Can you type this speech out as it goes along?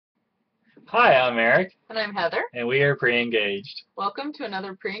Hi, I'm Eric, And I'm Heather. and we are pre-engaged. Welcome to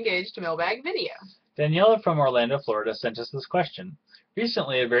another pre-engaged mailbag video. Daniela from Orlando, Florida sent us this question.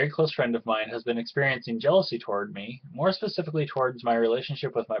 Recently, a very close friend of mine has been experiencing jealousy toward me, more specifically towards my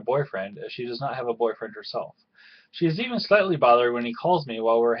relationship with my boyfriend, as she does not have a boyfriend herself. She is even slightly bothered when he calls me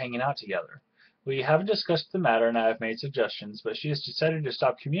while we're hanging out together. We have discussed the matter and I have made suggestions, but she has decided to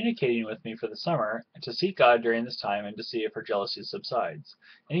stop communicating with me for the summer, and to seek God during this time and to see if her jealousy subsides.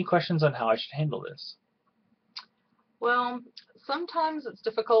 Any questions on how I should handle this? Well, sometimes it's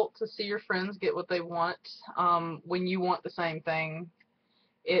difficult to see your friends get what they want when you want the same thing.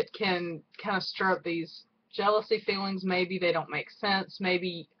 It can kind of stir up these jealousy feelings. Maybe they don't make sense.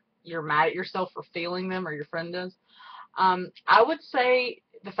 Maybe you're mad at yourself for feeling them, or your friend is. I would say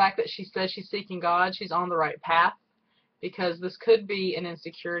the fact that she says she's seeking God, she's on the right path, because this could be an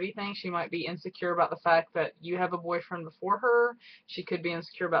insecurity thing. She might be insecure about the fact that you have a boyfriend before her. She could be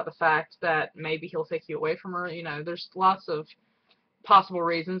insecure about the fact that maybe he'll take you away from her. There's lots of possible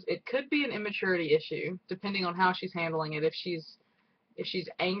reasons. It could be an immaturity issue, depending on how she's handling it. If she's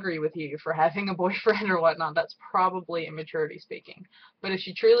angry with you for having a boyfriend or whatnot, that's probably immaturity speaking. But if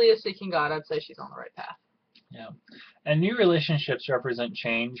she truly is seeking God, I'd say she's on the right path. Yeah. And new relationships represent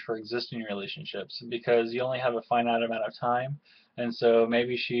change for existing relationships because you only have a finite amount of time. And so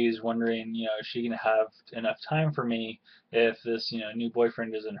maybe she's wondering, is she going to have enough time for me if this, new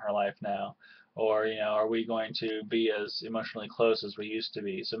boyfriend is in her life now? Or, are we going to be as emotionally close as we used to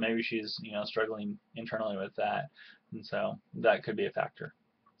be? So maybe she's, struggling internally with that. And so that could be a factor.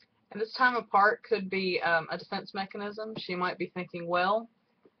 And this time apart could be a defense mechanism. She might be thinking, well,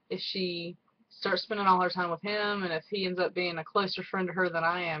 if she starts spending all her time with him, and if he ends up being a closer friend to her than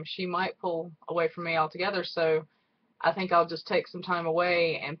I am, she might pull away from me altogether. So I think I'll just take some time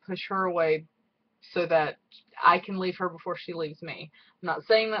away and push her away so that I can leave her before she leaves me. I'm not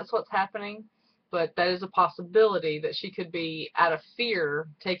saying that's what's happening, but that is a possibility that she could be out of fear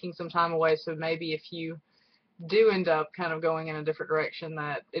taking some time away. So maybe if you do end up kind of going in a different direction,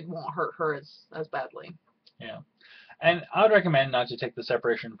 that it won't hurt her as badly. Yeah. And I would recommend not to take the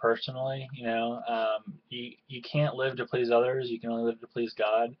separation personally. You can't live to please others. You can only live to please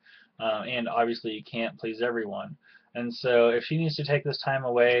God, and obviously you can't please everyone. And so, if she needs to take this time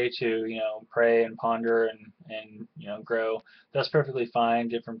away to, pray and ponder and grow, that's perfectly fine.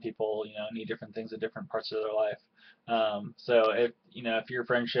 Different people, need different things at different parts of their life. So if your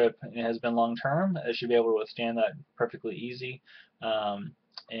friendship has been long term, it should be able to withstand that perfectly easy. Um,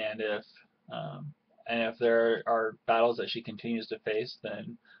 and if um, and if there are battles that she continues to face,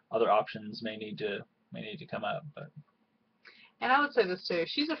 then other options may need to come up. But And I would say this too: if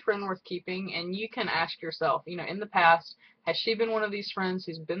she's a friend worth keeping, and you can ask yourself, in the past, has she been one of these friends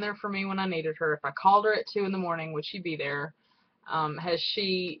who's been there for me when I needed her? If I called her at 2 in the morning, would she be there? Has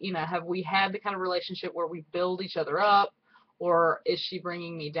she, have we had the kind of relationship where we build each other up, or is she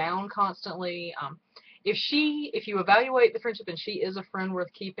bringing me down constantly? If you evaluate the friendship and she is a friend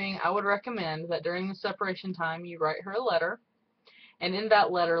worth keeping, I would recommend that during the separation time you write her a letter, and in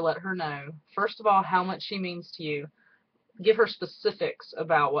that letter let her know, first of all, how much she means to you. Give her specifics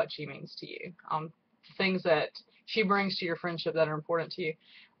about what she means to you, things that she brings to your friendship that are important to you.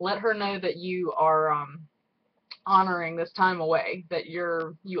 Let her know that you are honoring this time away, that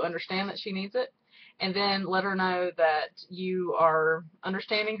you understand that she needs it, and then let her know that you are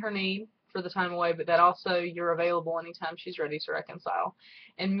understanding her need for the time away, but that also you're available anytime she's ready to reconcile.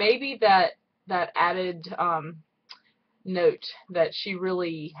 And maybe that added note that she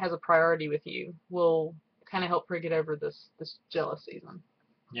really has a priority with you will kind of help her get over this jealous season.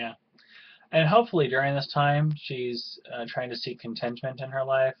 yeah, and hopefully during this time she's trying to seek contentment in her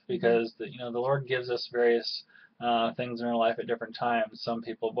life Hmm. because the Lord gives us various things in our life at different times. Some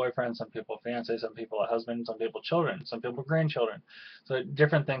people boyfriend, some people fiance, some people a husband, some people children, some people grandchildren. So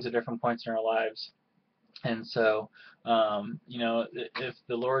different things at different points in our lives. And so, if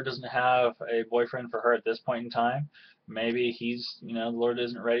the Lord doesn't have a boyfriend for her at this point in time, maybe the Lord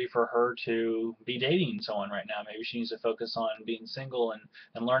isn't ready for her to be dating someone right now. Maybe she needs to focus on being single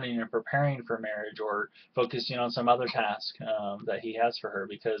and learning and preparing for marriage or focusing on some other task that He has for her.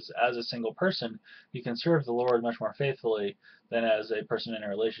 Because as a single person, you can serve the Lord much more faithfully than as a person in a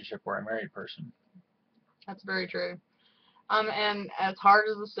relationship or a married person. That's very true. And as hard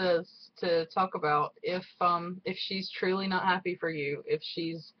as this is to talk about, if she's truly not happy for you, if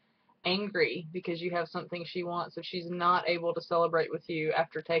she's angry because you have something she wants, if she's not able to celebrate with you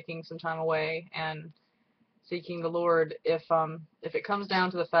after taking some time away and seeking the Lord, if it comes down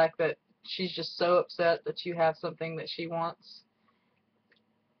to the fact that she's just so upset that you have something that she wants,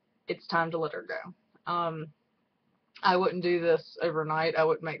 it's time to let her go. I wouldn't do this overnight. I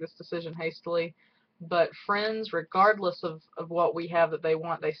wouldn't make this decision hastily. But friends, regardless of what we have that they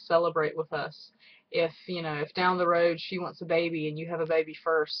want, they celebrate with us. If, if down the road she wants a baby and you have a baby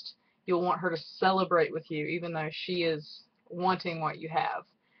first, you'll want her to celebrate with you, even though she is wanting what you have.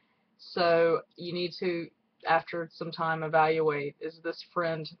 So you need to, after some time, evaluate, is this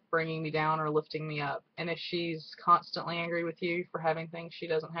friend bringing me down or lifting me up? And if she's constantly angry with you for having things she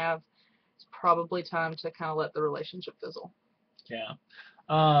doesn't have, it's probably time to kind of let the relationship fizzle. Yeah.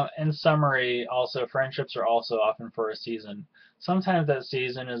 In summary, also, friendships are also often for a season. Sometimes that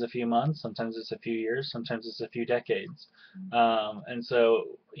season is a few months, sometimes it's a few years, sometimes it's a few decades. And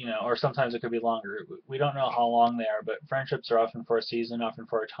so, or sometimes it could be longer. We don't know how long they are, but friendships are often for a season, often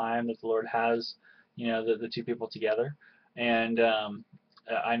for a time that the Lord has, the two people together. And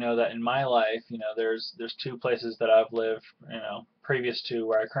I know that in my life, there's two places that I've lived, previous to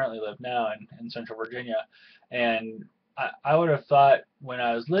where I currently live now in Central Virginia, and I would have thought when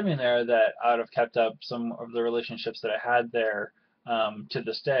I was living there that I would have kept up some of the relationships that I had there to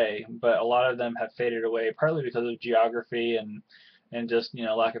this day, but a lot of them have faded away, partly because of geography and just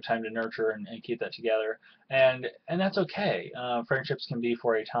lack of time to nurture and keep that together, and that's okay. Friendships can be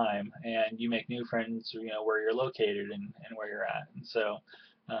for a time, and you make new friends, where you're located and where you're at, and so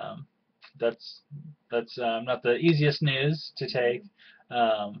um, that's that's not the easiest news to take,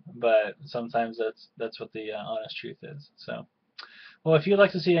 but sometimes that's what the honest truth is. So, well, if you'd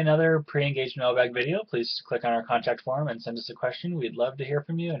like to see another pre-engaged mailbag video, please click on our contact form and send us a question. We'd love to hear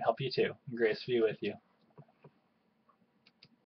from you and help you too. Grace be with you.